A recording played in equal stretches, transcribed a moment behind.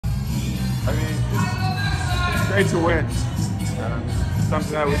I mean, it's great to win.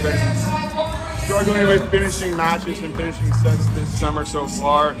 Something that we've been struggling with finishing matches and finishing sets this summer so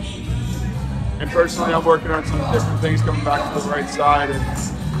far. And personally, I'm working on some different things, coming back to the right side and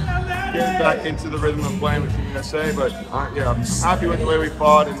getting back into the rhythm of playing with Team USA. But yeah, I'm happy with the way we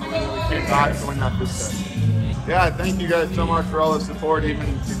fought and the way we came back to win that this set. Yeah, thank you guys so much for all the support even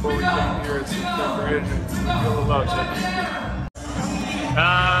before we came here. It's been great and we feel the love, so thank you.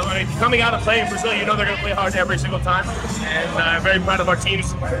 Coming out and playing Brazil, you know they're going to play hard every single time. And I'm very proud of our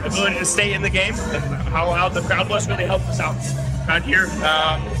team's ability to stay in the game. And how the crowd was really helped us out here.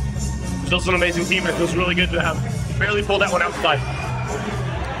 Brazil's an amazing team, and it feels really good to have barely pulled that one out five.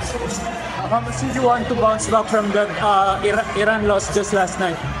 How much did you want to bounce back from that Iran loss just last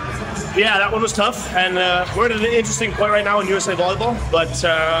night? Yeah, that one was tough, and we're at an interesting point right now in USA volleyball. But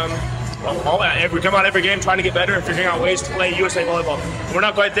we come out every game trying to get better and figuring out ways to play USA volleyball. We're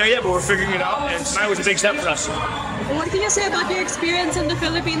not quite there yet, but we're figuring it out, and tonight was a big step for us. What can you say about your experience in the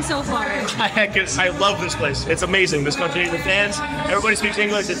Philippines so far? I love this place. It's amazing. This country, the fans, everybody speaks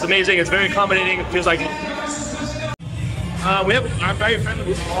English. It's amazing. It's very accommodating. It feels like I'm very friendly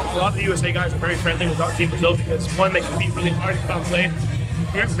with a lot of the USA guys. Are very friendly with our team Brazil because one, they compete really hard to play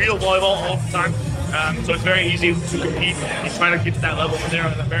real volleyball all the time. So it's very easy to compete and trying to get to that level when they're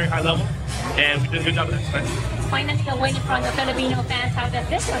at a very high level. And we did a good job of that tonight. Finally, a win in front of Filipino fans. How does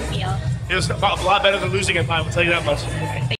this one feel? It was a lot better than losing in 5, I'll tell you that much.